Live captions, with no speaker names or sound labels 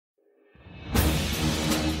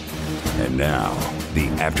And now, the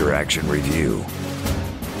After Action Review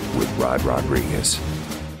with Rod Rodriguez.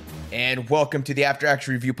 And welcome to the After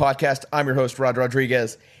Action Review podcast. I'm your host, Rod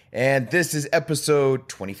Rodriguez, and this is episode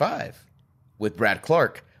 25 with Brad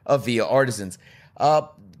Clark of Via Artisans.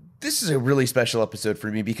 This is a really special episode for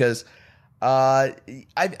me because I've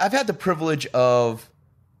had the privilege of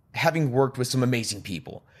having worked with some amazing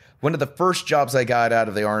people. One of the first jobs I got out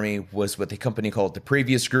of the Army was with a company called the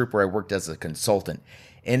Previous Group, where I worked as a consultant.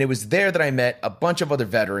 And it was there that I met a bunch of other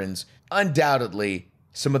veterans, undoubtedly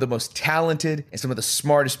some of the most talented and some of the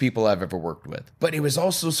smartest people I've ever worked with. But it was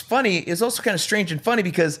also funny. It was also kind of strange and funny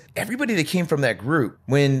because everybody that came from that group,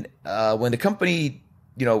 when the company,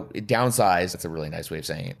 it downsized, that's a really nice way of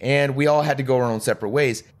saying it, and we all had to go our own separate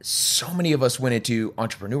ways, so many of us went into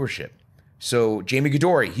entrepreneurship. So Jamie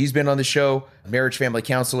Goodori, he's been on the show, marriage family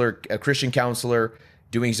counselor, a Christian counselor,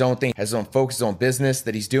 doing his own thing, has his own focus, his own business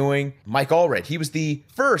that he's doing. Mike Allred, he was the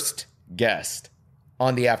first guest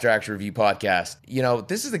on the After Action Review podcast.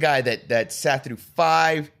 This is the guy that sat through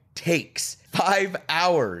 5 takes, 5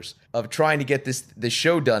 hours of trying to get this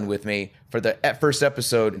show done with me for the first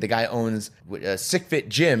episode. The guy owns a Sick Fit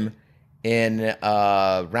gym in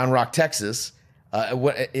Round Rock, Texas.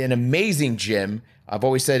 An amazing gym. I've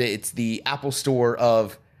always said it's the Apple Store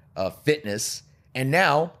of fitness. And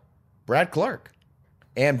now, Brad Clark.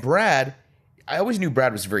 And Brad, I always knew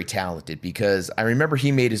Brad was very talented because I remember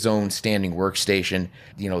he made his own standing workstation,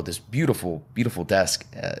 this beautiful, beautiful desk,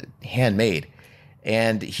 handmade.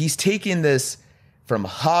 And he's taken this from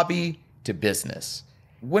hobby to business.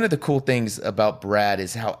 One of the cool things about Brad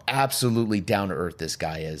is how absolutely down to earth this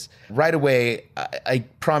guy is. Right away, I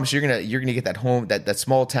promise you're gonna get that home, that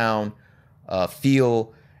small town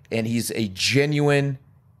feel, and he's a genuine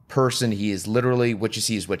person. He is literally what you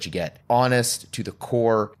see is what you get. Honest to the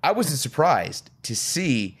core. I wasn't surprised to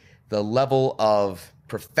see the level of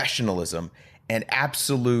professionalism and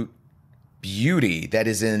absolute beauty that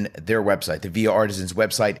is in their website. The Via Artisans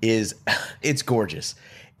website it's gorgeous.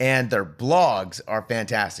 And their blogs are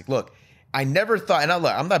fantastic. Look, I never thought, and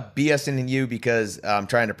I'm not BSing you because I'm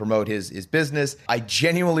trying to promote his business. I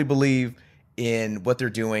genuinely believe in what they're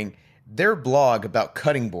doing. Their blog about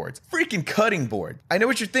cutting boards, freaking cutting board. I know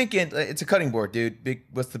what you're thinking. It's a cutting board, dude.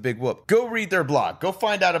 What's the big whoop? Go read their blog. Go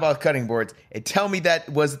find out about cutting boards and tell me that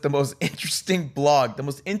was the most interesting blog, the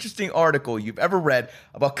most interesting article you've ever read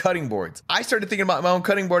about cutting boards. I started thinking about my own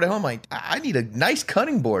cutting board at home. Like, I need a nice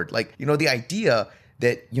cutting board. Like, the idea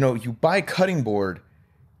that, you buy a cutting board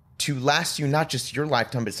to last you not just your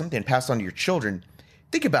lifetime, but something passed on to your children.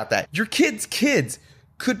 Think about that. Your kids' kids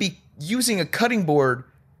could be using a cutting board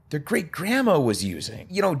their great-grandma was using.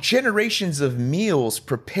 Generations of meals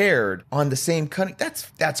prepared on the same cutting.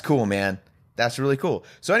 That's cool, man. That's really cool.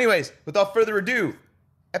 So anyways, without further ado,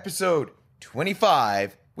 episode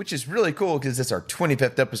 25, which is really cool because it's our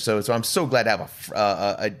 25th episode. So I'm so glad to have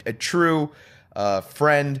a true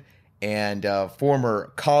friend and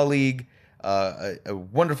former colleague, a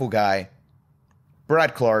wonderful guy,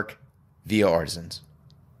 Brad Clark, Via Artisans.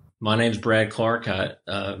 My name's Brad Clark. I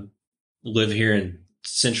live here in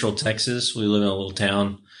Central Texas. We live in a little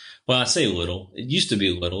town. Well, I say little. It used to be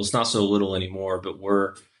little. It's not so little anymore, but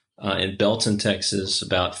we're in Belton, Texas,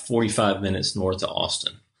 about 45 minutes north of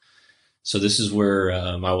Austin. So this is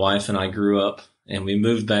where my wife and I grew up, and we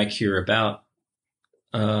moved back here about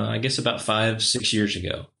 5-6 years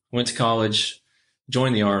ago. Went to college,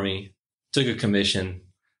 joined the Army, took a commission,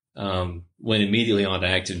 went immediately on to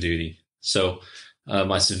active duty. So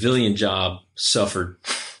my civilian job suffered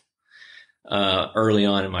early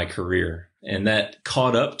on in my career. And that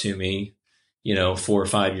caught up to me, 4 or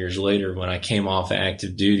 5 years later when I came off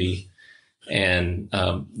active duty. And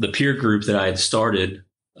the peer group that I had started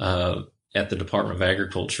at the Department of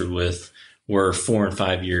Agriculture with were 4 and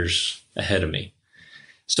 5 years ahead of me.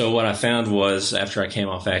 So what I found was after I came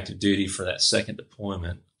off active duty for that second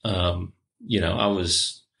deployment, I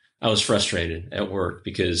was frustrated at work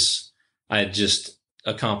because I had just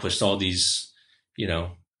accomplished all these,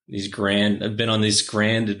 I've been on this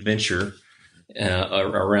grand adventure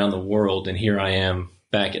around the world, and here I am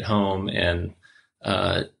back at home, and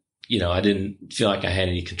I didn't feel like I had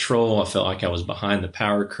any control. I felt like I was behind the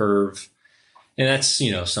power curve, and that's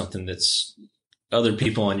something that's other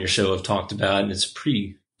people on your show have talked about, and it's a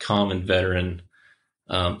pretty common veteran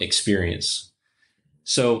experience.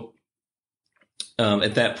 So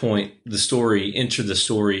at that point, entered the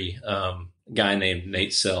story, guy named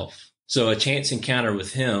Nate Self. So a chance encounter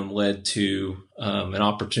with him led to an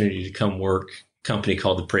opportunity to come work a company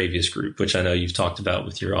called the Previous Group, which I know you've talked about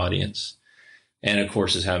with your audience. And of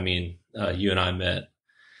course is how me and you and I met.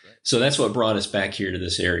 So that's what brought us back here to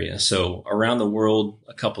this area. So around the world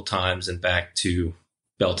a couple times and back to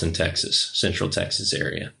Belton, Texas, Central Texas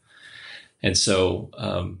area. And so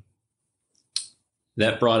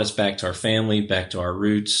that brought us back to our family, back to our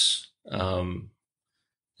roots.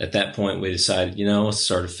 At that point, we decided, let's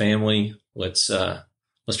start a family. Let's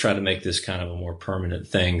try to make this kind of a more permanent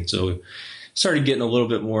thing. So we started getting a little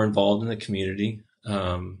bit more involved in the community.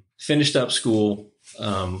 Finished up school.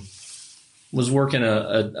 Was working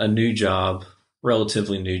a new job,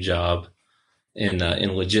 relatively new job in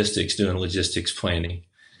logistics, doing logistics planning.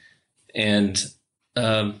 And,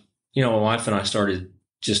 my wife and I started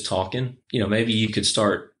just talking, maybe you could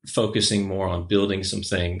start focusing more on building some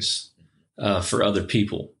things, for other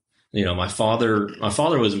people. My father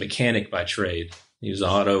was a mechanic by trade. He was an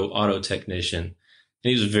auto technician, and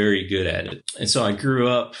he was very good at it. And so I grew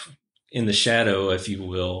up in the shadow, if you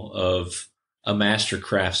will, of a master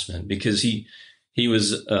craftsman, because he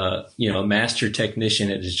was, a master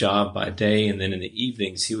technician at his job by day. And then in the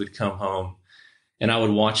evenings he would come home and I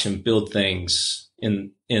would watch him build things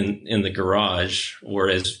in the garage, or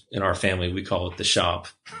as in our family, we call it the shop.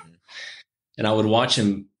 And I would watch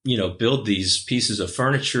him, build these pieces of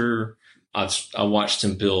furniture. I watched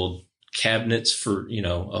him build cabinets for,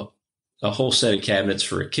 a whole set of cabinets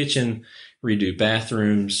for a kitchen, redo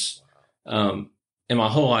bathrooms. And my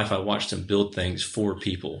whole life, I watched him build things for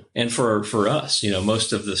people and for us.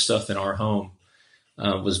 Most of the stuff in our home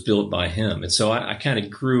was built by him. And so I kind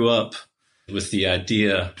of grew up with the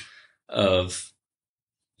idea of,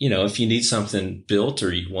 if you need something built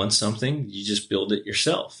or you want something, you just build it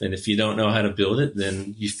yourself. And if you don't know how to build it,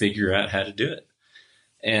 then you figure out how to do it.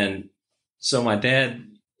 And so my dad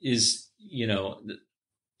is,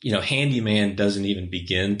 handyman doesn't even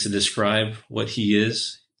begin to describe what he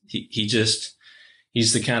is.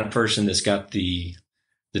 He's the kind of person that's got the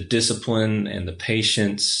discipline and the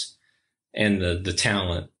patience and the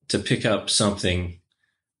talent to pick up something,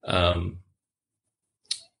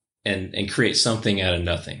 and create something out of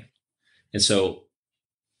nothing. And so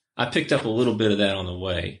I picked up a little bit of that on the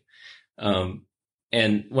way.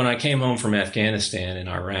 And when I came home from Afghanistan and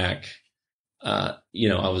Iraq, I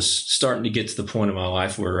was starting to get to the point in my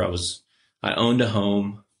life where I owned a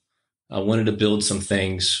home. I wanted to build some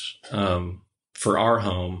things, for our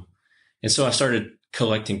home. And so I started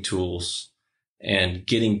collecting tools and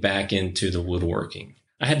getting back into the woodworking.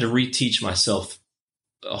 I had to reteach myself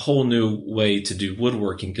a whole new way to do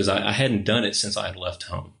woodworking because I hadn't done it since I had left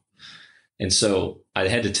home. And so I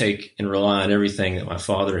had to take and rely on everything that my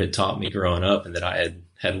father had taught me growing up and that I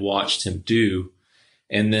had watched him do,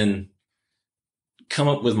 and then come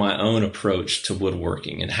up with my own approach to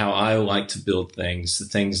woodworking and how I like to build things, the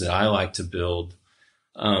things that I like to build.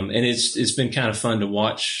 And it's been kind of fun to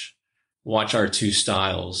watch our two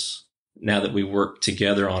styles now that we work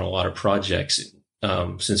together on a lot of projects,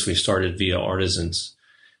 since we started Via Artisans.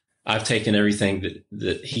 I've taken everything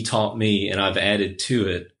that he taught me and I've added to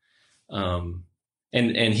it.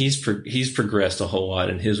 And he's progressed a whole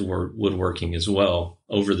lot in his woodworking as well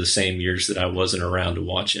over the same years that I wasn't around to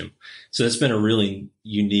watch him. So it's been a really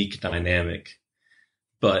unique dynamic,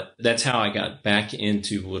 but that's how I got back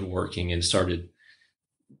into woodworking and started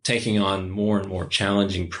taking on more and more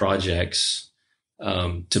challenging projects,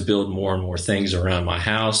 to build more and more things around my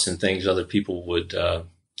house and things other people would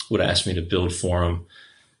ask me to build for them.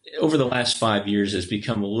 Over the last 5 years, it's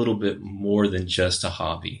become a little bit more than just a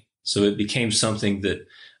hobby. So it became something that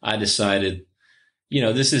I decided,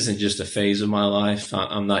 this isn't just a phase of my life.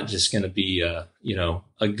 I'm not just going to be, a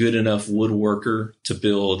good enough woodworker to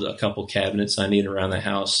build a couple cabinets I need around the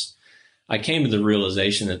house. I came to the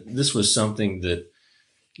realization that this was something that,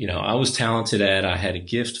 I was talented at, I had a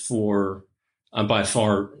gift for. I'm by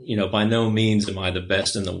far, by no means am I the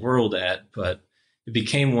best in the world at, but it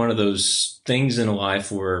became one of those things in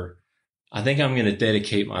life where I think I'm going to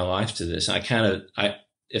dedicate my life to this.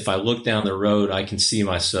 If I look down the road, I can see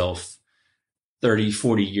myself 30,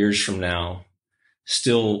 40 years from now,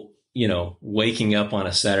 still, waking up on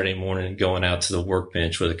a Saturday morning and going out to the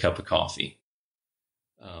workbench with a cup of coffee.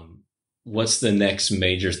 What's the next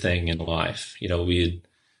major thing in life?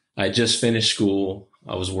 I just finished school.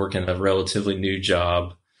 I was working a relatively new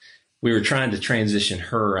job. We were trying to transition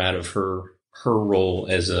her out of her role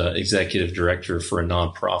as a executive director for a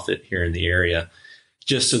nonprofit here in the area,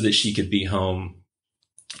 just so that she could be home,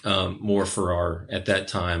 more for at that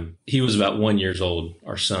time, he was about 1 year old,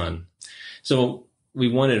 our son. So we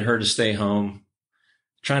wanted her to stay home,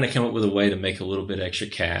 trying to come up with a way to make a little bit extra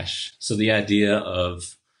cash. So the idea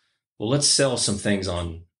of, well, let's sell some things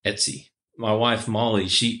on Etsy. My wife, Molly,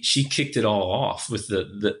 she kicked it all off with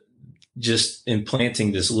the just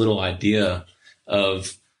implanting this little idea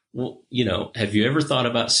of, well, have you ever thought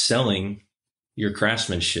about selling your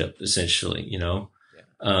craftsmanship, essentially,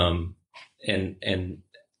 and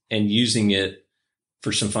using it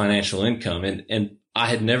for some financial income? And I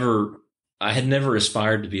had never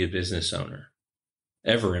aspired to be a business owner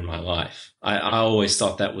ever in my life. I always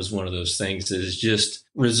thought that was one of those things that is just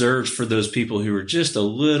reserved for those people who are just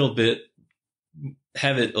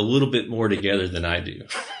have it a little bit more together than I do.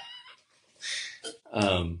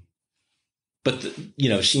 But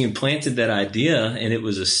she implanted that idea, and it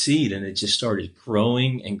was a seed, and it just started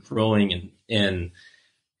growing and growing, and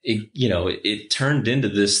it turned into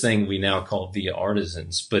this thing we now call Via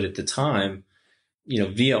Artisans. But at the time,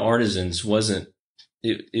 Via Artisans wasn't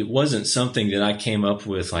something that I came up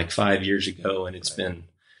with like 5 years ago, and it's been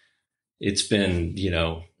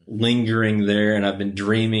lingering there, and I've been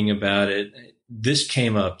dreaming about it. This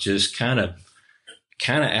came up just kind of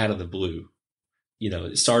out of the blue.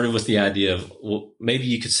 It started with the idea of, well, maybe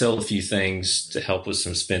you could sell a few things to help with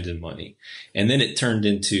some spending money. And then it turned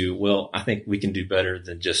into, well, I think we can do better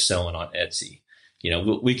than just selling on Etsy.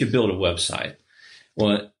 We could build a website.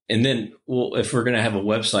 Well, and then, if we're going to have a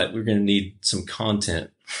website, we're going to need some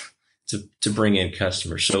content to bring in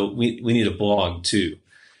customers. So we need a blog too.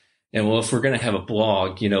 And if we're going to have a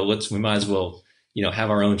blog, we might as well,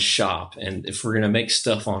 have our own shop. And if we're going to make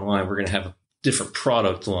stuff online, we're going to have different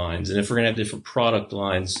product lines. And if we're going to have different product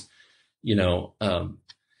lines, we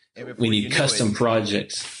need custom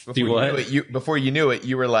projects. Before you knew it,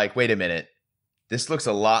 you were like, wait a minute, this looks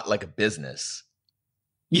a lot like a business.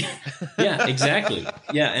 Yeah, exactly.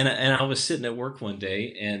 Yeah. And I was sitting at work one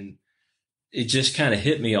day, and it just kind of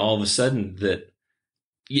hit me all of a sudden that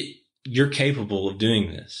you're capable of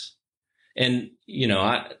doing this. And,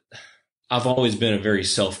 I've always been a very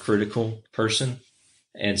self-critical person.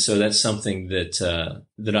 And so that's something that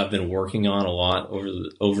I've been working on a lot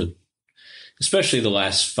over especially the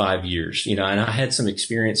last 5 years, and I had some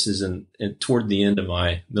experiences toward the end of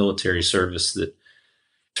my military service that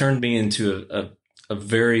turned me into a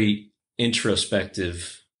very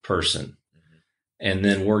introspective person. Mm-hmm. And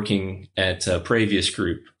then working at a previous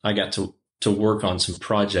group, I got to work on some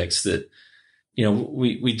projects that,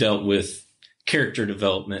 we dealt with character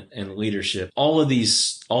development and leadership. All of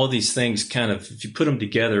these things kind of, if you put them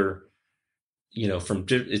together,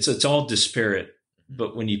 it's all disparate,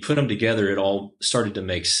 but when you put them together, it all started to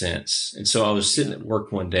make sense. And so I was sitting at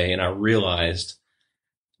work one day, and I realized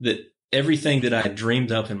that everything that I had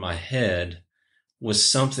dreamed up in my head was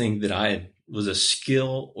something that was a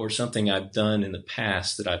skill or something I've done in the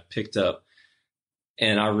past that I picked up.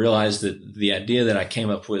 And I realized that the idea that I came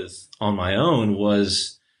up with on my own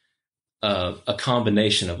was a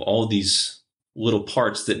combination of all these little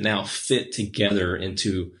parts that now fit together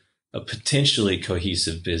into a potentially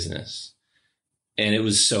cohesive business. And it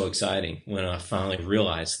was so exciting when I finally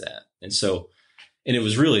realized that. And it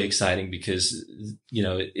was really exciting because,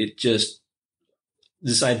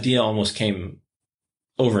 this idea almost came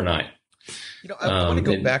overnight. I want to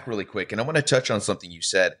go back really quick, and I want to touch on something you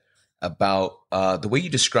said about the way you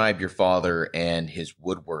describe your father and his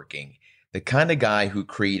woodworking. The kind of guy who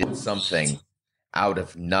created something out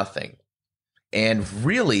of nothing. And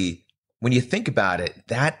really, when you think about it,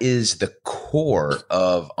 that is the core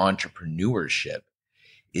of entrepreneurship,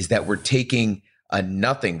 is that we're taking a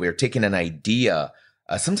nothing. We're taking an idea.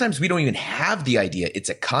 Sometimes we don't even have the idea. It's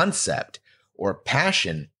a concept or a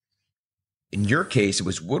passion. In your case, it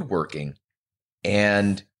was woodworking.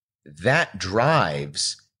 And that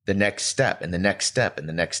drives the next step and the next step and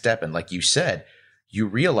the next step. And like you said, you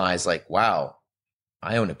realize like, wow,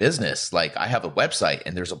 I own a business. Like I have a website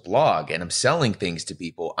and there's a blog and I'm selling things to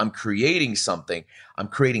people. I'm creating something. I'm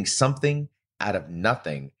creating something out of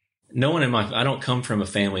nothing. I don't come from a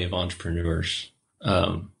family of entrepreneurs.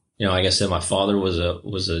 Like I said, my father was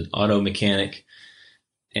an auto mechanic,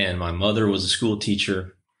 and my mother was a school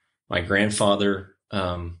teacher. My grandfather,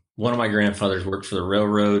 one of my grandfathers worked for the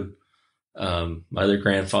railroad. My other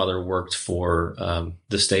grandfather worked for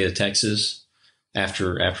the state of Texas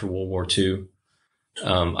after World War II.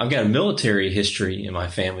 I've got a military history in my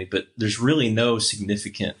family, but there's really no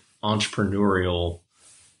significant entrepreneurial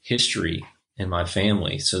history in my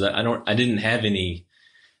family. So that I didn't have any.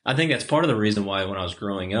 I think that's part of the reason why when I was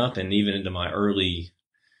growing up and even into my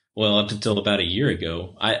up until about a year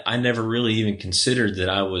ago, I never really even considered that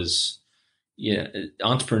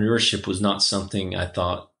entrepreneurship was not something I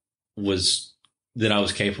thought that I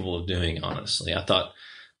was capable of doing. Honestly, I thought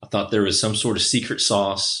there was some sort of secret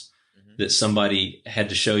sauce that somebody had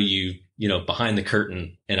to show you, behind the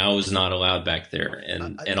curtain, and I was not allowed back there.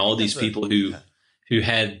 And all these people who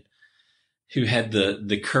who had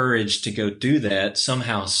the courage to go do that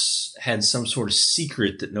somehow had some sort of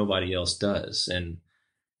secret that nobody else does. And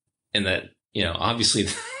that, obviously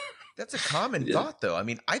That's a common thought, though. I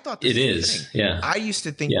mean, I thought this it is. thing. Yeah. I used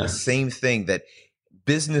to think the same thing, that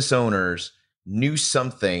business owners knew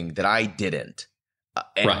something that I didn't.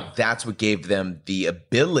 And that's what gave them the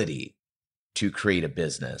ability to create a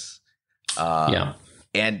business.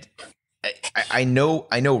 And I know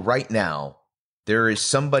right now there is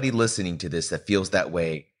somebody listening to this that feels that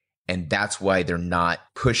way, and that's why they're not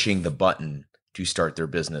pushing the button to start their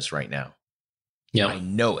business right now. Yeah, I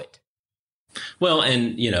know it. Well,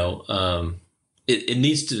 and it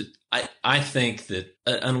needs to. I think that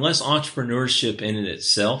unless entrepreneurship in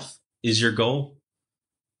itself is your goal,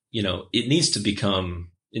 it needs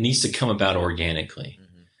to come about organically.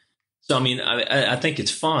 Mm-hmm. So, I mean, I think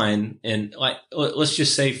it's fine. And let's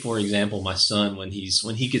just say, for example, my son, when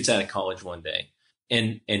he gets out of college one day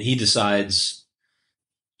and he decides,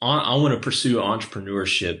 I want to pursue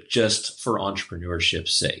entrepreneurship just for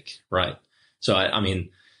entrepreneurship's sake. Right. So, I mean,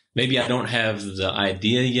 maybe I don't have the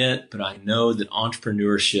idea yet, but I know that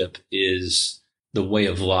entrepreneurship is the way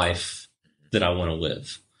of life that I want to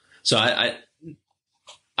live. So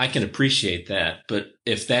I can appreciate that, but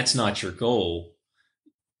if that's not your goal,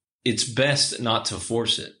 it's best not to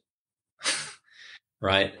force it.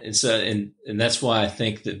 Right. And that's why I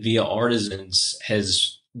think that Via Artisans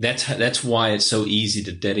that's why it's so easy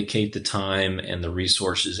to dedicate the time and the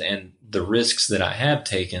resources and the risks that I have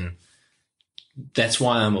taken. That's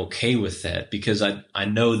why I'm okay with that, because I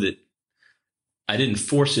know that I didn't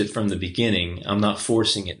force it from the beginning. I'm not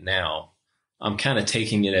forcing it now. I'm kind of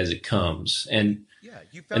taking it as it comes. And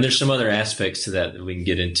there's some other aspects to that we can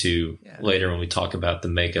get into later when we talk about the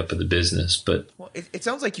makeup of the business. But it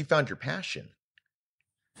sounds like you found your passion.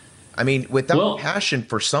 I mean, without passion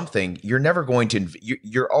for something, you're never going to,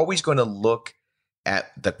 you're always going to look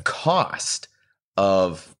at the cost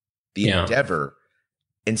of the endeavor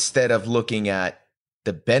instead of looking at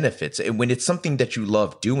the benefits. And when it's something that you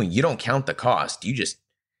love doing, you don't count the cost. You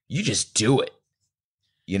just do it.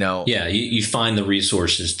 Yeah, you find the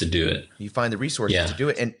resources to do it. You find the resources to do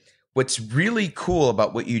it. And what's really cool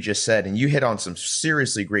about what you just said, and you hit on some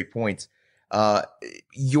seriously great points,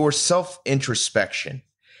 your self-introspection.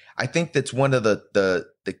 I think that's one of the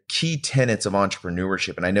key tenets of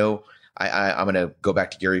entrepreneurship. And I know I'm going to go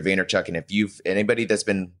back to Gary Vaynerchuk. And if anybody that's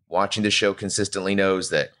been watching the show consistently knows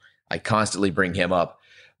that I constantly bring him up.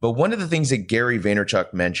 But one of the things that Gary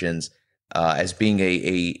Vaynerchuk mentions as being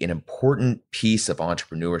an important piece of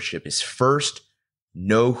entrepreneurship is, first,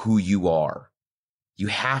 know who you are. You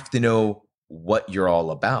have to know what you're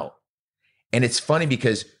all about. And it's funny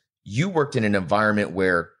because you worked in an environment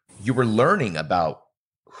where you were learning about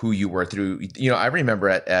who you were through. I remember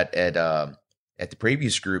at the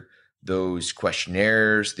previous group, those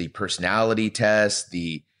questionnaires, the personality tests,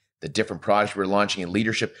 the different products we're launching in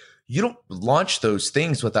leadership. You don't launch those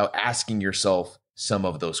things without asking yourself some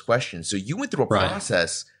of those questions. So you went through a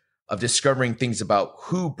process of discovering things about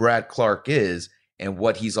who Brad Clark is and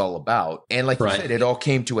what he's all about. And like you said, it all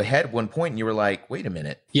came to a head at one point and you were like, wait a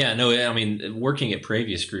minute. Yeah, no, I mean, working at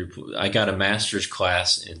previous group, I got a master's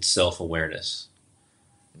class in self-awareness.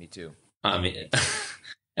 Me too. I mean,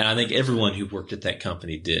 and I think everyone who worked at that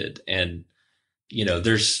company did. And,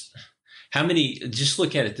 there's how many, just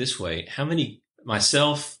look at it this way, how many,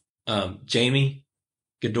 myself, Jamie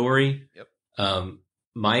Gadori,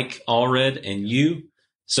 Mike Allred, and you.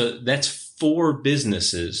 So that's 4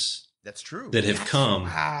 businesses. That's true. That have come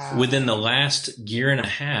within the last year and a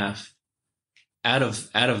half out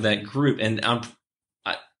of that group. And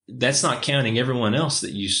that's not counting everyone else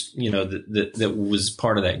that that was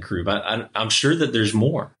part of that group. I'm sure that there's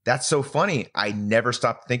more. That's so funny. I never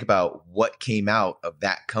stopped to think about what came out of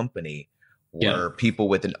that company were people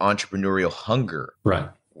with an entrepreneurial hunger. Right.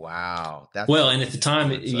 Wow. And at the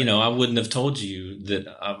time, I wouldn't have told you that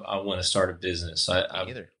I want to start a business.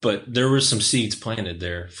 Either. But there were some seeds planted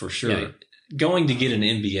there for sure. Yeah. Going to get an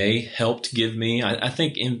MBA helped give me, I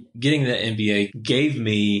think getting that MBA gave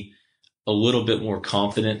me a little bit more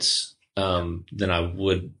confidence than I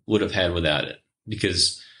would have had without it.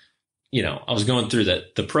 Because, I was going through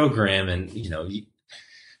the program and,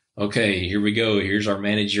 okay, here we go. Here's our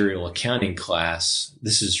managerial accounting class.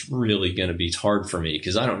 This is really going to be hard for me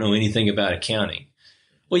because I don't know anything about accounting.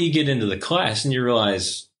 Well, you get into the class and you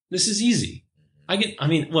realize this is easy.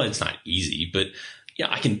 It's not easy, but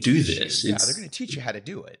I can do this. Yeah, they're going to teach you how to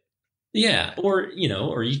do it. Yeah. Or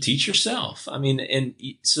you teach yourself. And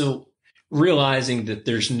so realizing that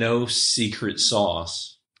there's no secret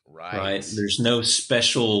sauce, right? There's no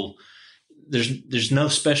special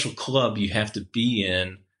club you have to be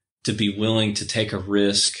in to be willing to take a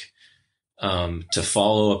risk, to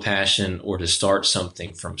follow a passion, or to start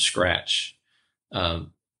something from scratch.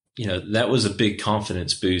 That was a big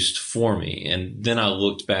confidence boost for me. And then I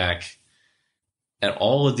looked back at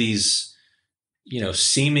all of these,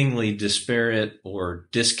 seemingly disparate or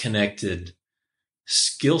disconnected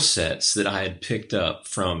skill sets that I had picked up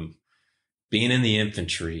from being in the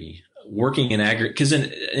infantry, working in because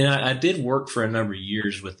I did work for a number of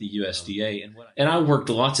years with the USDA, and I worked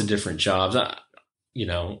lots of different jobs.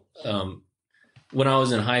 When I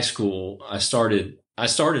was in high school, I started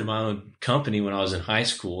my own company when I was in high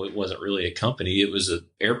school. It wasn't really a company. It was an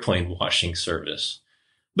airplane washing service,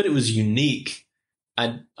 but it was unique.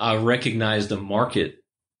 I recognized a market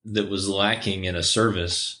that was lacking in a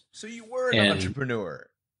service. So you were an entrepreneur.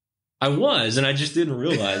 I was, and I just didn't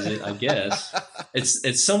realize it, I guess.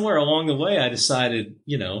 It's somewhere along the way I decided,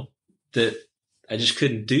 that I just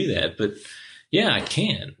couldn't do that. But yeah, I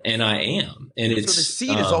can, and I am. And so the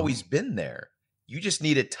seed has always been there. You just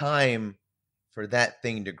needed time for that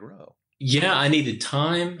thing to grow. Yeah, I needed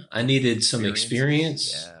time. I needed some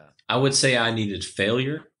experience. Yeah. I would say I needed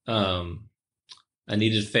failure. I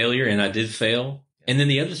needed failure, and I did fail. And then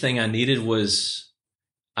the other thing I needed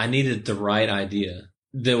the right idea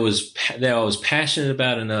that I was passionate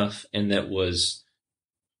about enough, and that was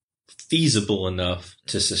feasible enough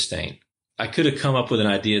to sustain. I could have come up with an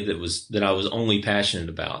idea that I was only passionate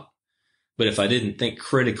about, but if I didn't think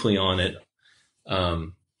critically on it,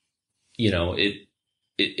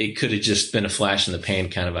 it could have just been a flash in the pan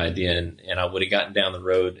kind of idea. And I would have gotten down the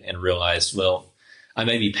road and realized, well, I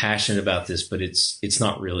may be passionate about this, but it's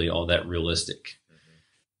not really all that realistic.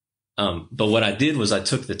 But what I did was I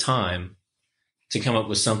took the time to come up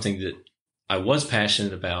with something that I was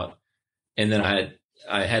passionate about. And then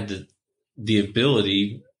I had the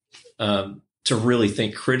ability, to really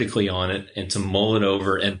think critically on it and to mull it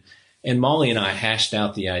over. And Molly and I hashed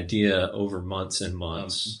out the idea over months and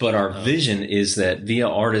months. But our vision is that Via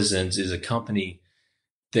Artisans is a company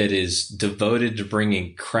that is devoted to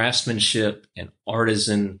bringing craftsmanship and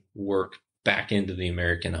artisan work back into the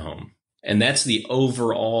American home. And that's the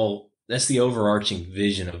overarching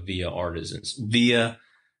vision of Via Artisans. Via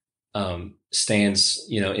stands,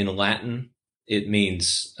 in Latin, it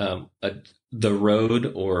means the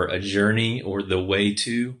road or a journey or the way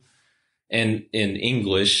to. And in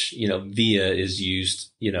English, via is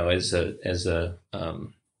used, as a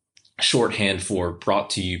shorthand for brought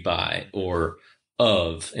to you by or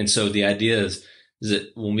of. And so the idea is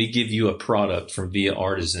that when we give you a product from Via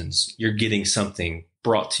Artisans, you're getting something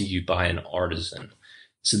brought to you by an artisan.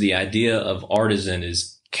 So the idea of artisan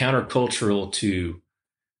is countercultural to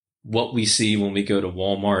what we see when we go to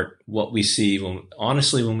Walmart, what we see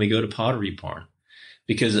when we go to Pottery Barn,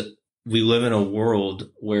 because we live in a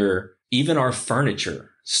world where even our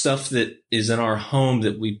furniture, stuff that is in our home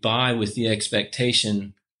that we buy with the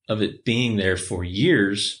expectation of it being there for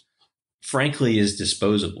years, frankly, is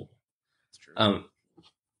disposable. That's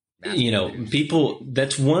true. People,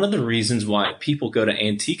 that's one of the reasons why people go to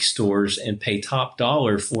antique stores and pay top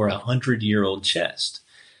dollar for 100-year-old chest,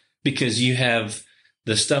 because you have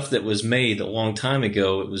the stuff that was made a long time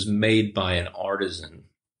ago. It was made by an artisan.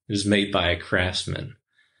 It was made by a craftsman.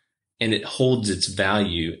 And it holds its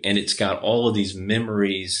value, and it's got all of these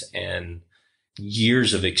memories and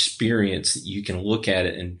years of experience that you can look at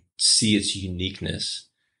it and see its uniqueness.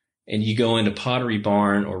 And you go into Pottery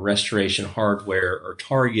Barn or Restoration Hardware or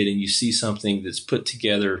Target and you see something that's put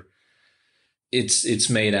together. It's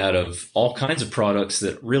made out of all kinds of products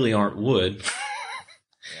that really aren't wood,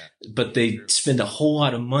 but they spend a whole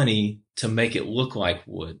lot of money to make it look like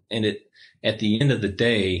wood. And at the end of the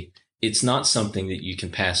day, it's not something that you can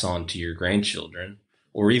pass on to your grandchildren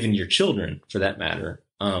or even your children for that matter.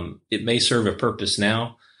 It may serve a purpose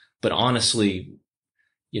now, but honestly,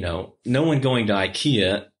 no one going to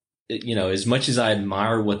IKEA, as much as I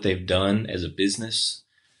admire what they've done as a business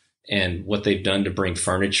and what they've done to bring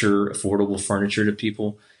affordable furniture to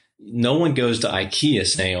people, no one goes to IKEA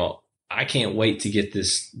saying, "Oh, I can't wait to get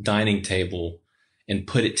this dining table and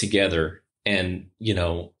put it together and,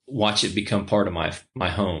 watch it become part of my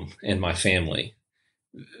home and my family,"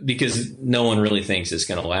 because no one really thinks it's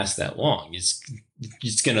going to last that long.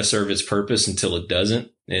 It's going to serve its purpose until it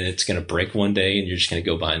doesn't, and it's going to break one day and you're just going to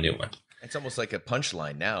go buy a new one. It's almost like a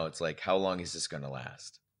punchline now. It's like, how long is this going to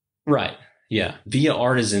last? Right. Yeah. Via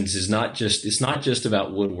Artisans it's not just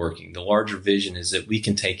about woodworking. The larger vision is that we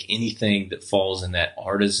can take anything that falls in that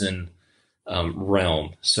artisan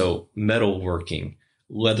realm. So metalworking,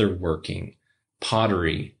 leatherworking,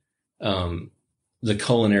 pottery, the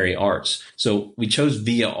culinary arts. So we chose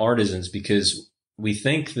Via Artisans because we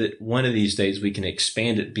think that one of these days we can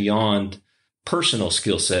expand it beyond personal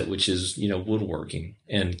skill set, which is, woodworking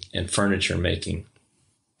and furniture making.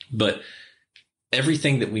 But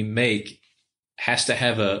everything that we make has to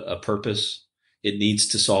have a purpose. It needs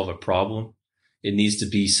to solve a problem. It needs to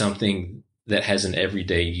be something that has an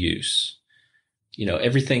everyday use.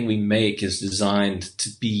 Everything we make is designed to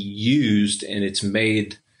be used, and it's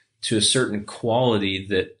made to a certain quality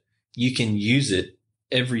that you can use it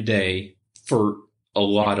every day for a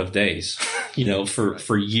lot of days,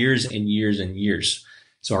 for years and years and years.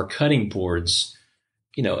 So our cutting boards,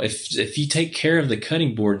 if you take care of the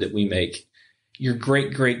cutting board that we make, your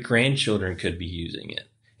great great grandchildren could be using it.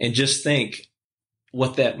 And just think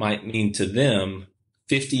what that might mean to them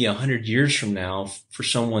 50, 100 years from now, for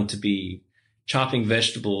someone to be chopping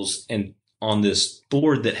vegetables and on this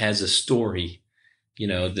board that has a story,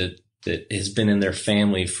 that has been in their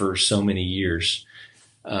family for so many years.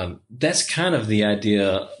 That's kind of the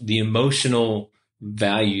idea, the emotional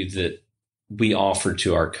value that we offer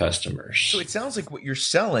to our customers. So it sounds like what you're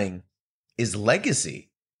selling is legacy.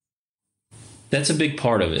 That's a big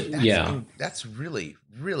part of it. That's really,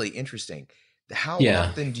 really interesting. How Yeah.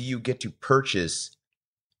 often do you get to purchase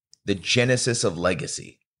the genesis of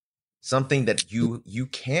legacy? Something that you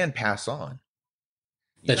can pass on.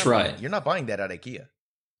 That's right. You're not buying that at IKEA.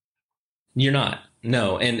 You're not.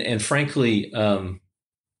 No. And frankly,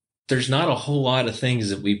 there's not a whole lot of things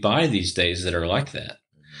that we buy these days that are like that.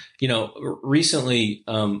 Recently,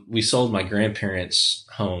 we sold my grandparents'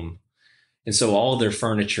 home. And so all their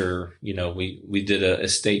furniture, we did a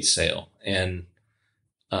estate sale, and,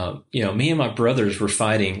 me and my brothers were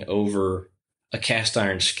fighting over a cast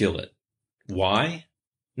iron skillet. Why?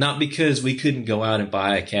 Not because we couldn't go out and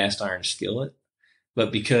buy a cast iron skillet,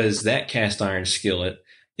 but because that cast iron skillet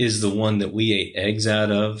is the one that we ate eggs out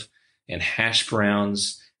of and hash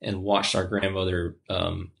browns and watched our grandmother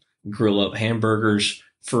grill up hamburgers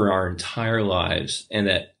for our entire lives. And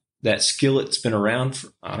that skillet's been around for,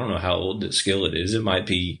 I don't know how old that skillet is. It might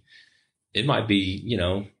be,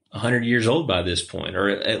 100 years old by this point, or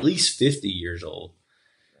at least 50 years old.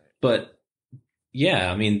 But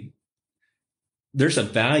yeah, there's a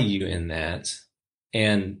value in that,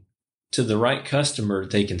 and to the right customer,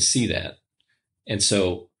 they can see that. And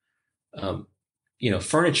so,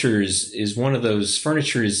 furniture is one of those.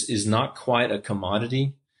 Furniture is not quite a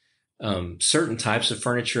commodity. Certain types of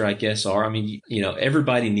furniture, I guess, are.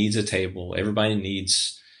 Everybody needs a table. Everybody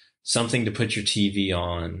needs something to put your TV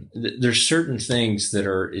on. There's certain things that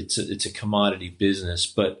are. It's a commodity business,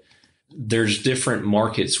 but there's different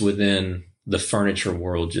markets within the furniture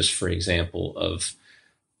world. Just for example, of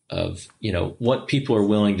what people are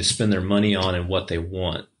willing to spend their money on and what they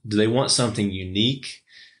want. Do they want something unique?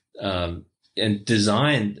 And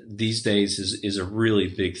design these days is a really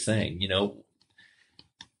big thing.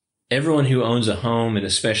 Everyone who owns a home, and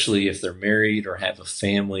especially if they're married or have a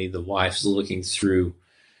family, the wife's looking through,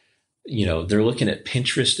 they're looking at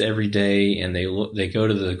Pinterest every day, and they go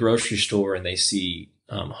to the grocery store and they see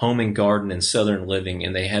home and garden and Southern living,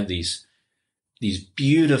 and they have these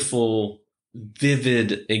beautiful,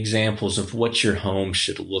 vivid examples of what your home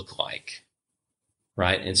should look like.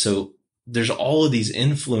 Right. And so there's all of these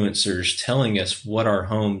influencers telling us what our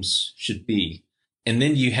homes should be. And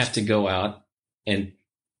then you have to go out and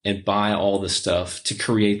buy all the stuff to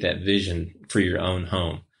create that vision for your own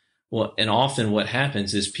home. Well, and often what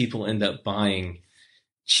happens is people end up buying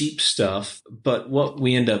cheap stuff, but what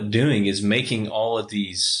we end up doing is making all of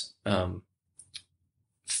these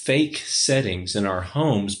fake settings in our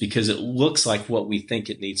homes because it looks like what we think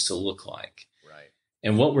it needs to look like. Right.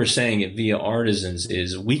 And what we're saying at Via Artisans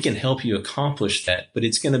is we can help you accomplish that, but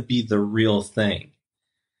it's going to be the real thing.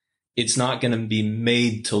 It's not going to be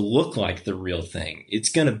made to look like the real thing. It's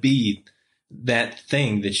going to be that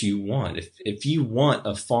thing that you want. If you want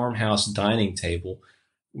a farmhouse dining table,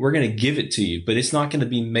 we're going to give it to you, but it's not going to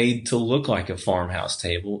be made to look like a farmhouse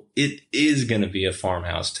table. It is going to be a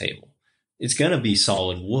farmhouse table. It's going to be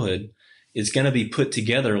solid wood. It's going to be put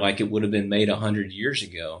together like it would have been made 100 years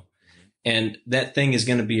ago. And that thing is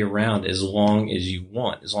going to be around as long as you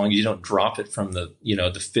want, as long as you don't drop it from the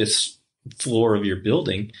fifth floor of your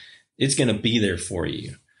building. It's going to be there for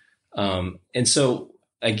you. And so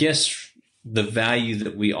I guess the value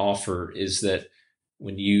that we offer is that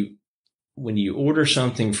when you order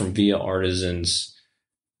something from Via Artisans,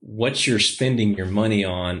 what you're spending your money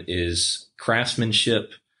on is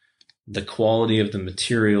craftsmanship, the quality of the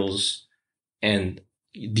materials, and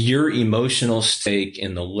your emotional stake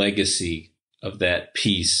in the legacy of that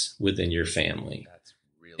piece within your family. That's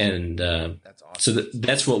really, and that's awesome. So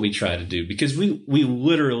that's what we try to do, because we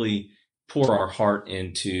literally pour our heart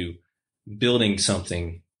into building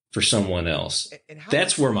something for someone else. And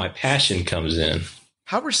that's where my passion comes in.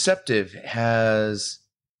 How receptive have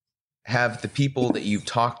the people that you've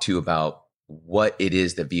talked to about what it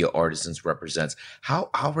is that Via Artisans represents? How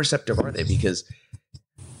receptive are they? Because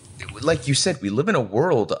like you said, we live in a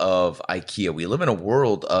world of IKEA. We live in a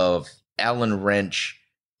world of Allen wrench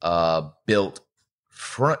built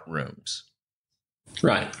front rooms.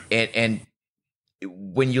 Right. And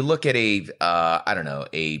when you look at a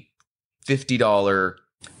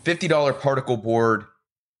 $50 particle board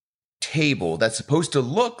table that's supposed to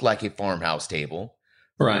look like a farmhouse table,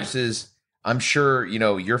 right, versus I'm sure,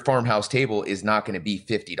 your farmhouse table is not going to be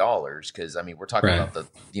 $50 because, I mean, we're talking about the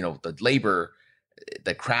labor,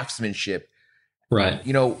 the craftsmanship. Right.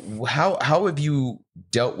 How have you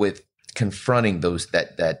dealt with confronting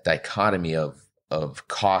that dichotomy of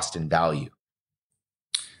cost and value?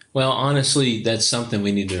 Well, honestly, that's something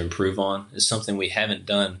we need to improve on. It's something we haven't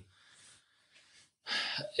done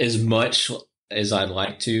as much as I'd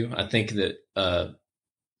like to. I think that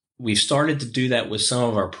we've started to do that with some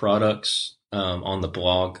of our products on the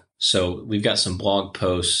blog. So we've got some blog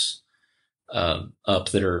posts up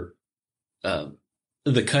that are one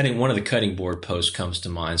of the cutting board posts comes to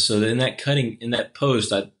mind. So in that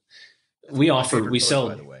post, we sell.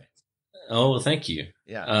 By the way. Oh, well, thank you.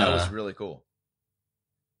 Yeah, that was really cool.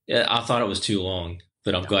 Yeah, I thought it was too long,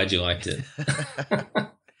 but I'm glad you liked it.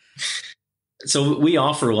 So we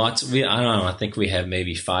offer lots. I don't know. I think we have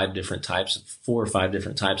maybe 4 or 5 different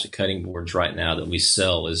types of cutting boards right now that we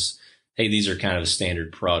sell as, hey, these are kind of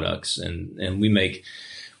standard products, and we make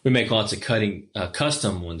lots of cutting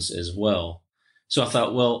custom ones as well. So I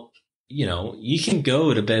thought, well, you can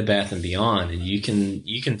go to Bed Bath & Beyond and you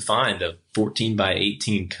can find a 14 by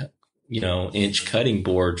 18 inch cutting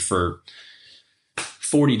board for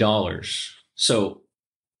 $40. So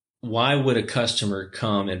why would a customer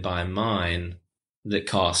come and buy mine that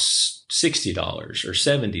costs $60 or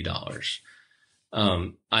 $70?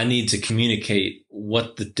 I need to communicate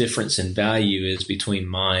what the difference in value is between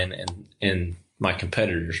mine and my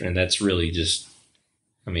competitors. And that's really just,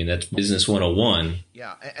 that's business 101.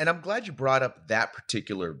 Yeah. And I'm glad you brought up that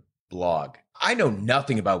particular blog. I know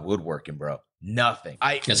nothing about woodworking, bro. Nothing.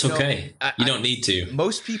 That's okay. You don't need to.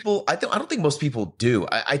 Most people, I don't think most people do.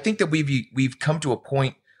 I think that we've come to a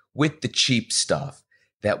point with the cheap stuff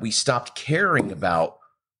that we stopped caring about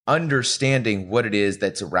understanding what it is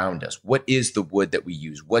that's around us. What is the wood that we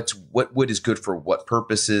use? What wood is good for what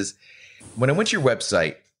purposes? When I went to your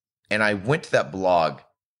website and I went to that blog,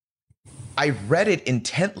 I read it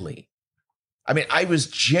intently. I was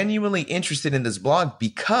genuinely interested in this blog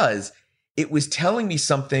because it was telling me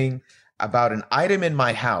something about an item in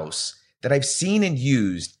my house that I've seen and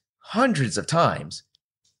used hundreds of times.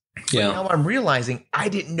 Yeah. But now I'm realizing I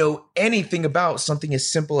didn't know anything about something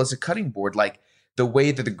as simple as a cutting board, like the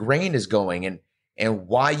way that the grain is going and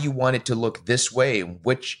why you want it to look this way, and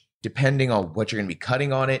which, depending on what you're going to be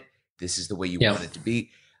cutting on it, this is the way you want it to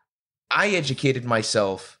be. I educated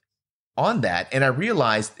myself on that, and I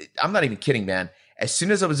realized, I'm not even kidding, man. As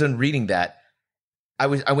soon as I was done reading that, I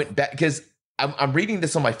went back because I'm reading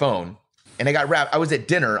this on my phone. And I got wrapped. I was at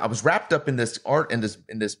dinner. I was wrapped up in this art in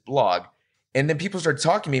this blog. And then people started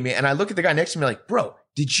talking to me. And I look at the guy next to me like, bro,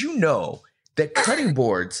 did you know that cutting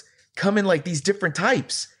boards come in like these different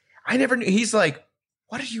types? I never knew. He's like,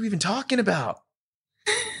 what are you even talking about?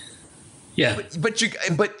 Yeah. But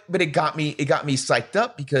it got me psyched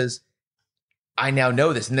up because I now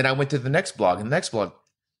know this. And then I went to the next blog. And the next blog,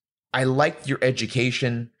 I liked your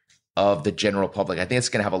education of the general public. I think it's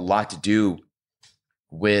going to have a lot to do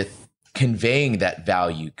with conveying that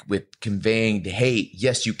value, with conveying the, hey,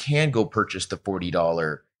 yes, you can go purchase the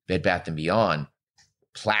 $40 Bed Bath & Beyond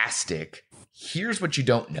plastic. Here's what you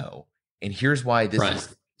don't know. And here's why this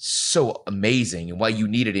is so amazing and why you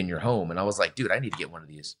need it in your home. And I was like, dude, I need to get one of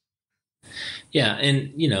these. Yeah.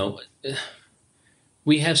 And,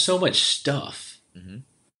 we have so much stuff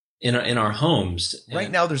in our homes.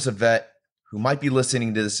 Right now, there's a vet who might be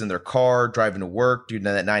listening to this in their car, driving to work, doing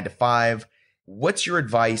that 9 to 5. What's your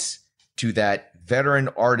advice to that veteran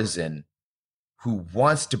artisan who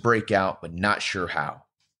wants to break out but not sure how?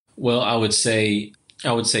 Well, I would say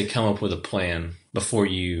come up with a plan before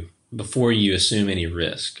you assume any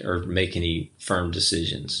risk or make any firm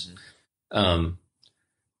decisions.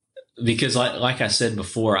 Because like I said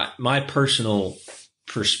before, my personal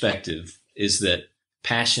perspective is that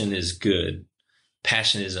passion is good.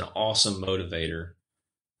 Passion is an awesome motivator.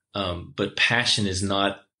 But passion is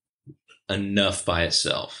not enough by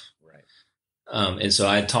itself. And so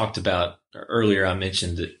I had talked about earlier, I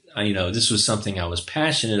mentioned that, this was something I was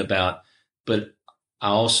passionate about, but I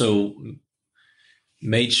also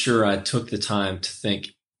made sure I took the time to think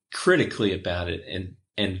critically about it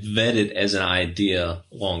and vet it as an idea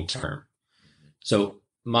long term. So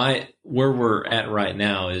where we're at right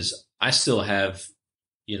now is I still have,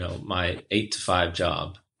 my 8 to 5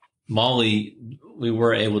 job. Molly, we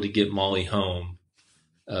were able to get Molly home.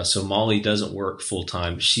 So Molly doesn't work full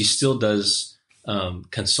time. She still does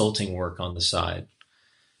consulting work on the side.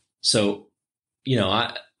 So,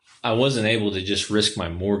 I wasn't able to just risk my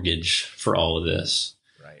mortgage for all of this.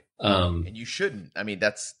 Right. And you shouldn't. I mean,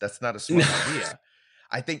 that's not a smart idea.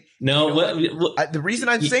 I think the reason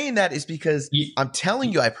I'm saying that is because I'm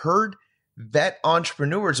telling you, I've heard vet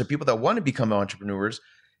entrepreneurs or people that want to become entrepreneurs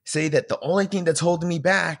say that the only thing that's holding me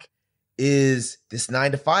back is this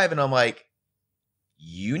 9 to 5. And I'm like,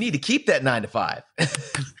 you need to keep that 9 to 5.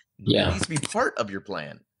 Yeah. It needs to be part of your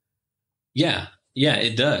plan. Yeah. Yeah,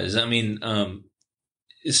 it does. I mean,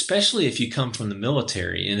 especially if you come from the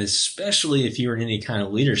military and especially if you're in any kind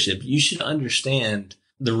of leadership, you should understand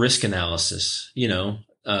the risk analysis,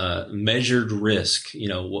 measured risk,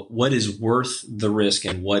 what is worth the risk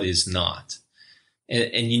and what is not.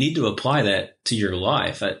 And you need to apply that to your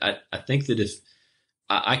life. I think that if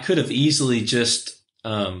I could have easily just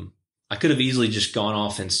gone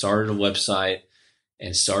off and started a website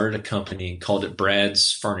and started a company and called it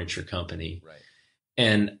Brad's Furniture Company. Right.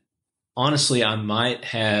 And honestly, I might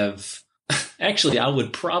have I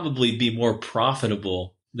would probably be more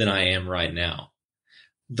profitable than I am right now.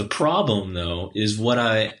 The problem though is what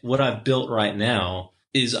I've built right now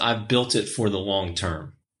is I've built it for the long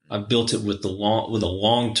term. I've built it with a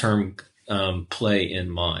long-term play in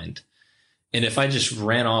mind. And if I just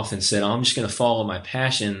ran off and said, I'm just going to follow my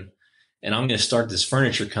passion and I'm going to start this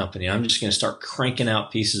furniture company, I'm just going to start cranking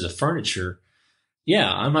out pieces of furniture.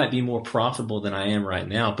 Yeah, I might be more profitable than I am right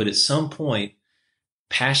now, but at some point,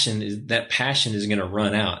 passion is going to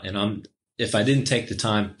run out. And if I didn't take the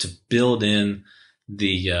time to build in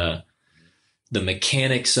the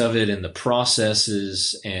mechanics of it and the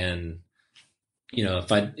processes, and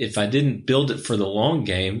if I didn't build it for the long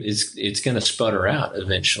game, it's going to sputter out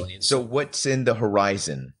eventually. So what's in the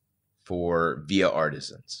horizon for Via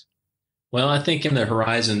Artisans? Well, I think in the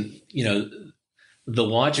horizon, the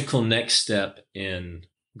logical next step in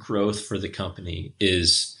growth for the company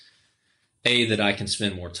is that I can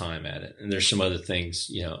spend more time at it. And there's some other things,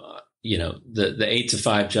 the 8 to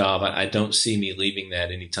 5 job, I don't see me leaving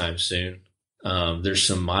that anytime soon. There's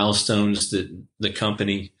some milestones that the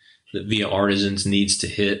company, that Via Artisans needs to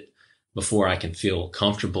hit before I can feel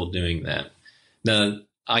comfortable doing that. Now,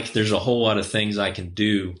 there's a whole lot of things I can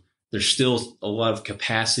do. There's still a lot of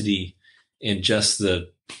capacity in just the,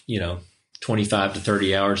 25 to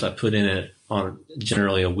 30 hours I put in it on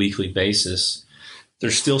generally a weekly basis.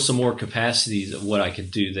 There's still some more capacities of what I could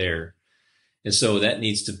do there. And so that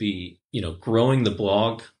needs to be, growing the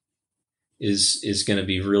blog is going to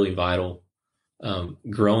be really vital.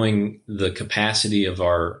 Growing the capacity of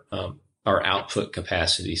our output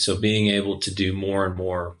capacity. So being able to do more and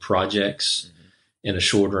more projects in a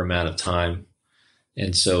shorter amount of time.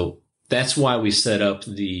 And so that's why we set up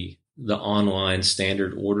the online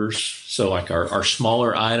standard orders. So like our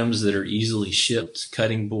smaller items that are easily shipped,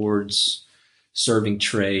 cutting boards, serving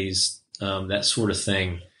trays, that sort of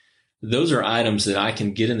thing. Those are items that I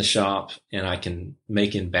can get in the shop and I can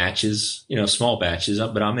make in batches, small batches,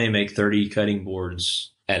 but I may make 30 cutting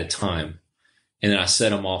boards at a time. And then I set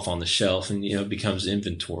them off on the shelf and, it becomes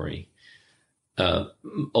inventory. A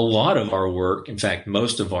lot of our work, in fact,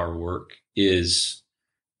 most of our work is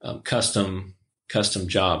custom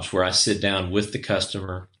jobs where I sit down with the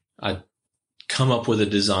customer. I come up with a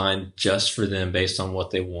design just for them based on what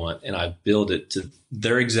they want. And I build it to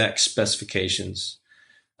their exact specifications.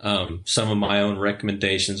 Some of my own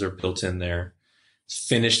recommendations are built in there. It's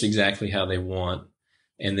finished exactly how they want,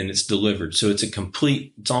 and then it's delivered. So it's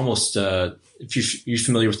it's almost, if you're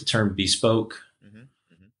familiar with the term bespoke. Mm-hmm.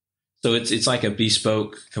 Mm-hmm. So it's like a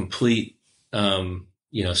bespoke, complete,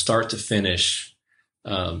 start to finish,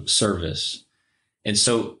 service. And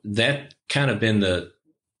so that kind of been the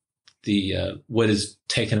what has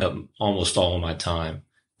taken up almost all of my time.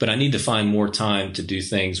 But I need to find more time to do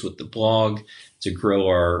things with the blog, to grow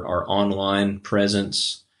our online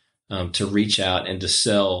presence, to reach out and to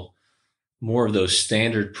sell more of those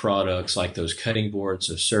standard products like those cutting boards,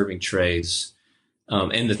 those serving trays,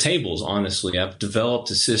 and the tables. Honestly, I've developed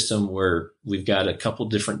a system where we've got a couple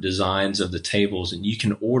different designs of the tables, and you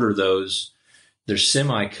can order those. They're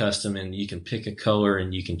semi-custom, and you can pick a color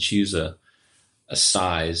and you can choose a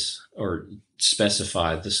size or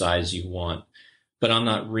specify the size you want. But I'm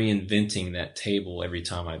not reinventing that table every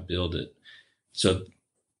time I build it. So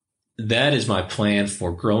that is my plan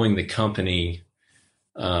for growing the company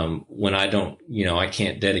when I don't, I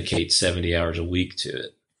can't dedicate 70 hours a week to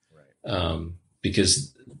it. Right.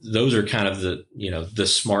 Because those are kind of the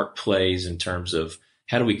smart plays in terms of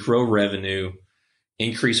how do we grow revenue,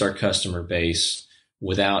 increase our customer base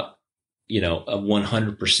without, a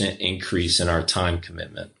 100% increase in our time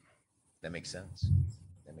commitment. That makes sense.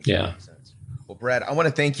 Yeah. Sense. Well, Brad, I want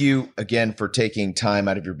to thank you again for taking time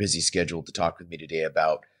out of your busy schedule to talk with me today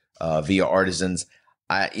about Via Artisans.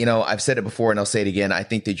 I've said it before and I'll say it again. I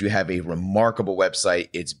think that you have a remarkable website.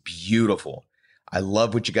 It's beautiful. I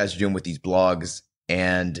love what you guys are doing with these blogs,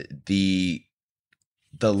 and the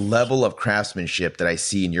level of craftsmanship that I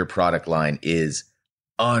see in your product line is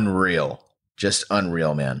unreal. Just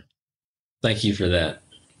unreal, man. Thank you for that.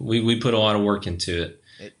 We put a lot of work into it.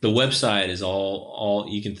 The website is all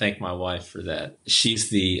you can thank my wife for that. She's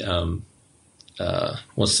the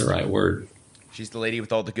what's the right word? She's the lady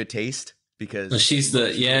with all the good taste, because she's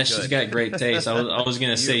got great taste. I was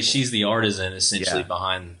going to say she's the artisan essentially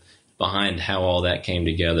behind how all that came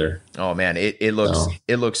together. Oh man, it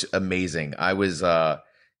looks amazing. I was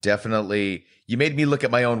definitely, you made me look at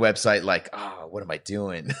my own website like, what am I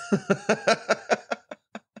doing?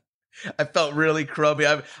 I felt really crummy.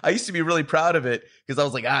 I used to be really proud of it because I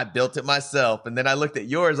was like, I built it myself. And then I looked at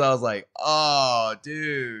yours. I was like, oh,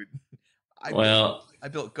 dude, I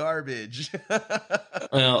built garbage.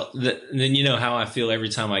 Well, then you know how I feel every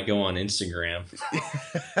time I go on Instagram.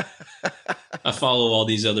 I follow all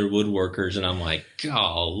these other woodworkers and I'm like,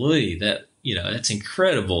 golly, that's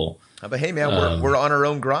incredible. But hey, man, we're on our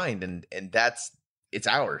own grind, and it's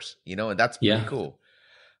ours, and that's pretty cool.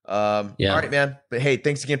 All right, man. But hey,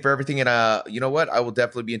 thanks again for everything. And you know what? I will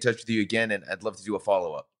definitely be in touch with you again, and I'd love to do a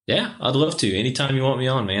follow-up. Yeah, I'd love to. Anytime you want me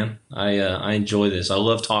on, man. I enjoy this. I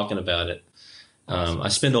love talking about it. I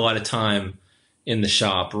spend a lot of time in the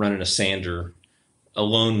shop running a sander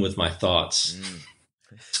alone with my thoughts.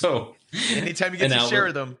 So anytime you get to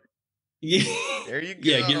share them, there you go.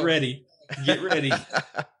 Yeah, get ready. Get ready. All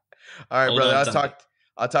right, brother.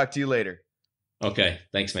 I'll talk to you later. Okay.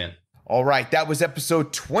 Thanks, man. All right. That was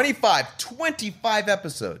episode 25. 25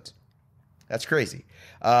 episodes. That's crazy.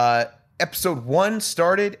 Episode 1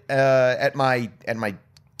 started at my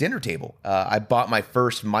dinner table. I bought my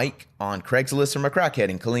first mic on Craigslist from a crackhead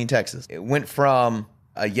in Killeen, Texas. It went from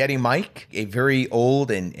a Yeti mic, a very old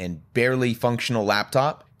and barely functional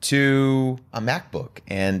laptop, to a MacBook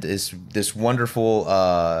and this wonderful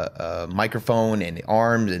microphone and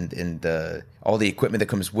arms and all the equipment that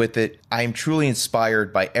comes with it. I am truly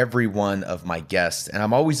inspired by every one of my guests, and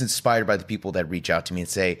I'm always inspired by the people that reach out to me and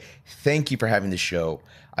say, thank you for having the show.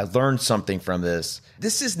 I learned something from this.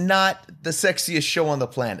 This is not the sexiest show on the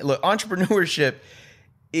planet. Look, entrepreneurship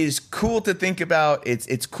is cool to think about.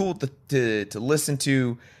 It's cool to listen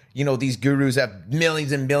to. These gurus have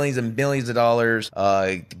millions and millions and millions of dollars.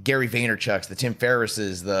 Gary Vaynerchuk's, the Tim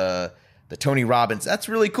Ferriss's, the Tony Robbins. That's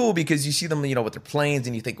really cool because you see them, with their planes,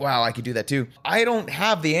 and you think, wow, I could do that too. I don't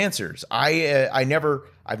have the answers. I've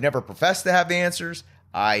never professed to have the answers.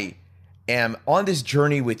 I am on this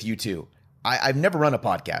journey with you too. I've never run a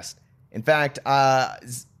podcast. In fact,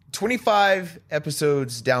 25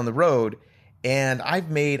 episodes down the road, and I've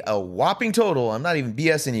made a whopping total, I'm not even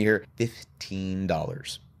BSing you here,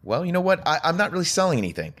 $15. Well, you know what? I'm not really selling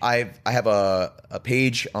anything. I have a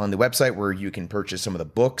page on the website where you can purchase some of the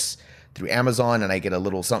books through Amazon, and I get a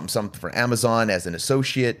little something for Amazon as an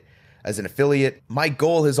associate, as an affiliate. My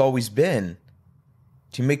goal has always been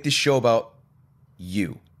to make this show about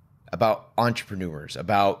you, about entrepreneurs,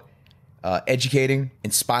 about educating,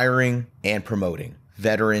 inspiring, and promoting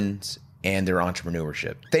veterans and their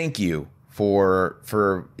entrepreneurship. Thank you for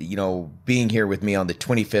being here with me on the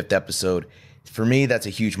 25th episode. For me, that's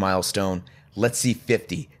a huge milestone. Let's see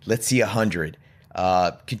 50. Let's see 100.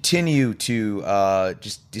 Continue to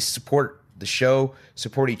just support the show,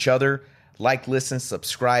 support each other, like, listen,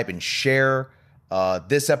 subscribe, and share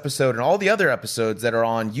this episode and all the other episodes that are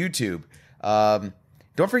on YouTube.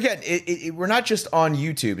 Don't forget, we're not just on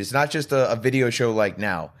YouTube. It's not just a video show like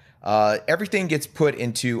now. Everything gets put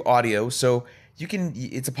into audio, so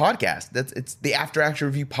it's a podcast. It's the After Action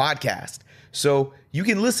Review podcast. So you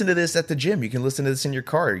can listen to this at the gym. You can listen to this in your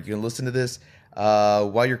car. You can listen to this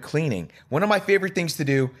while you're cleaning. One of my favorite things to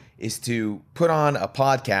do is to put on a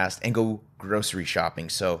podcast and go grocery shopping.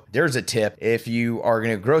 So there's a tip. If you are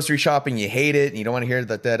going to grocery shopping, you hate it, and you don't want to hear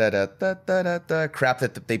the crap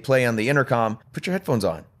that they play on the intercom, put your headphones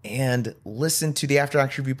on. and listen to the After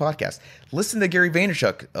Action Review podcast. Listen to Gary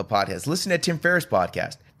Vaynerchuk podcast. Listen to Tim Ferriss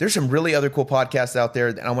podcast. There's some really other cool podcasts out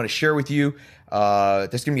there that I want to share with you. There's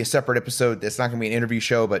going to be a separate episode. It's not going to be an interview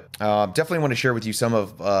show, but definitely want to share with you some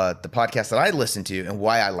of the podcasts that I listen to and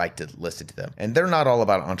why I like to listen to them. And they're not all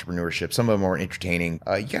about entrepreneurship. Some of them are entertaining.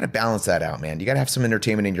 You got to balance that out, man. You got to have some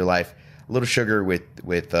entertainment in your life. A little sugar with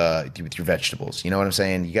your vegetables. You know what I'm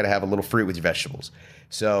saying? You got to have a little fruit with your vegetables.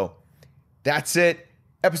 So that's it.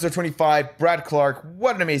 Episode 25, Brad Clark.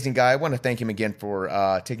 What an amazing guy. I want to thank him again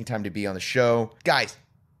for taking time to be on the show. Guys,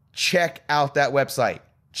 check out that website.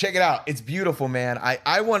 Check it out. It's beautiful, man.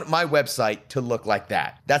 I want my website to look like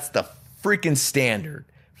that. That's the freaking standard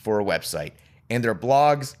for a website. And their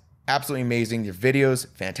blogs, absolutely amazing. Their videos,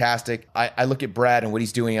 fantastic. I look at Brad and what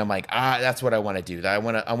he's doing. I'm like, that's what I want to do. I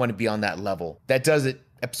want to be on that level. That does it.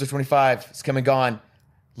 Episode 25 is come and gone.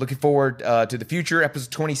 Looking forward to the future.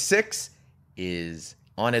 Episode 26 is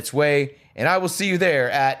on its way. And I will see you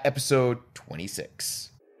there at episode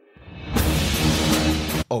 26.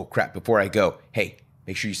 Oh, crap. Before I go, hey,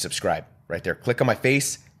 make sure you subscribe right there. Click on my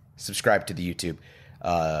face. Subscribe to the YouTube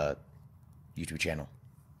channel.